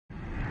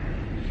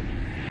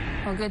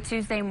Well, good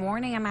Tuesday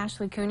morning. I'm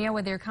Ashley Cunha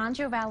with your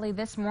Concho Valley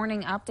This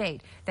Morning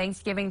update.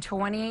 Thanksgiving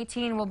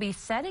 2018 will be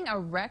setting a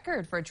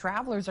record for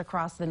travelers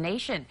across the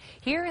nation.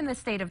 Here in the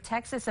state of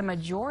Texas, a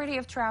majority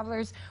of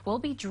travelers will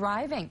be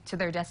driving to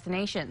their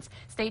destinations.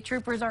 State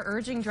troopers are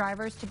urging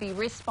drivers to be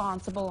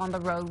responsible on the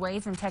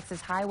roadways and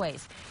Texas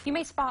highways. You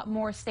may spot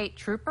more state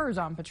troopers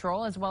on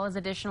patrol as well as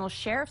additional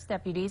sheriff's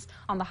deputies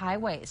on the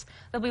highways.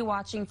 They'll be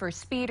watching for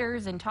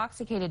speeders,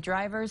 intoxicated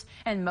drivers,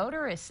 and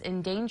motorists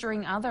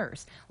endangering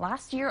others.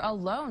 Last year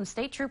alone,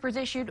 state troopers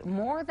issued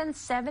more than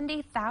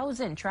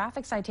 70,000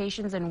 traffic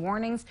citations and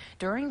warnings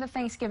during the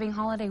Thanksgiving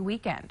holiday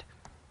weekend.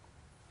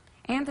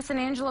 And the San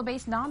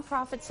Angelo-based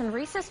nonprofit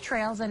Sonrisas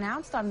Trails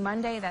announced on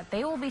Monday that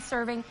they will be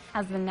serving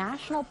as the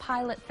national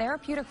pilot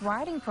therapeutic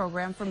riding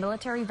program for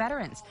military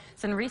veterans.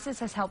 Sonrisas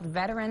has helped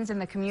veterans in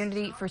the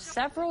community for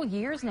several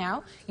years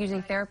now,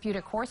 using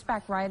therapeutic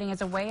horseback riding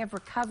as a way of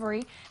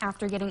recovery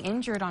after getting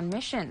injured on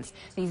missions.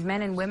 These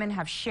men and women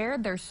have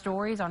shared their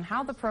stories on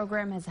how the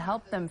program has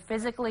helped them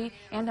physically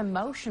and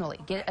emotionally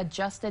get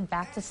adjusted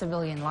back to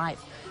civilian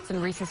life.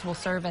 Sonrisas will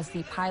serve as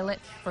the pilot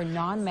for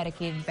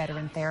non-medicated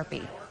veteran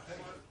therapy.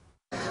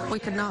 We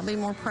could not be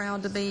more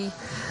proud to be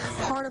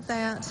part of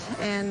that,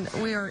 and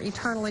we are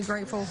eternally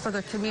grateful for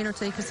the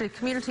community, because the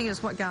community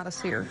is what got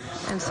us here,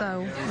 and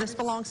so this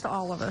belongs to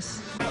all of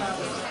us.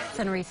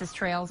 Sonrisas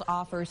Trails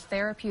offers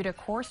therapeutic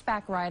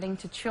horseback riding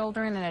to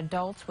children and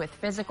adults with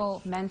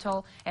physical,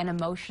 mental, and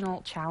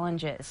emotional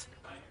challenges.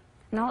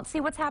 Now let's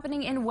see what's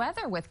happening in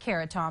weather with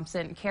Kara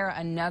Thompson. Kara,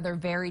 another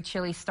very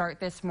chilly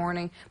start this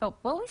morning, but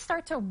will we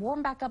start to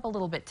warm back up a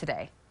little bit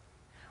today?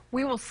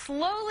 We will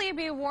slowly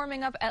be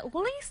warming up at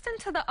least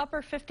into the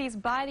upper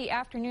 50s by the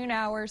afternoon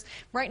hours.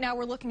 Right now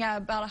we're looking at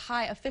about a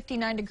high of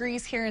 59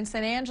 degrees here in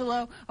San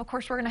Angelo. Of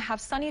course, we're going to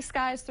have sunny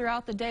skies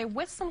throughout the day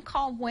with some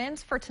calm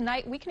winds. For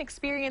tonight, we can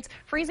experience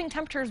freezing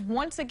temperatures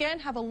once again,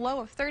 have a low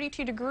of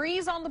 32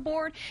 degrees on the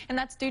board, and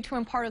that's due to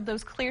in part of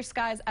those clear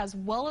skies as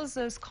well as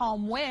those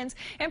calm winds.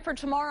 And for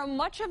tomorrow,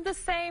 much of the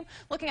same,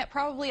 looking at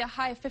probably a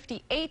high of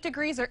 58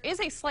 degrees. There is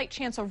a slight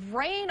chance of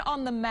rain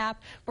on the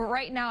map, but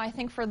right now I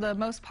think for the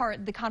most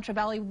part, the Concho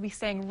Valley will be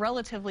staying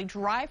relatively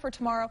dry for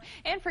tomorrow.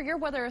 And for your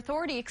Weather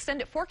Authority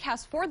extended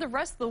forecast for the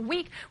rest of the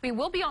week, we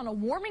will be on a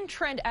warming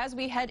trend as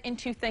we head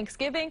into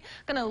Thanksgiving.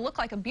 Going to look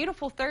like a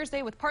beautiful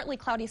Thursday with partly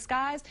cloudy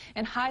skies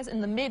and highs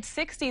in the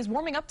mid-60s,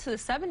 warming up to the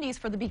 70s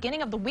for the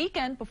beginning of the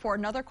weekend before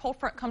another cold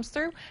front comes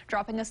through,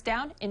 dropping us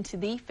down into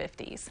the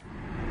 50s.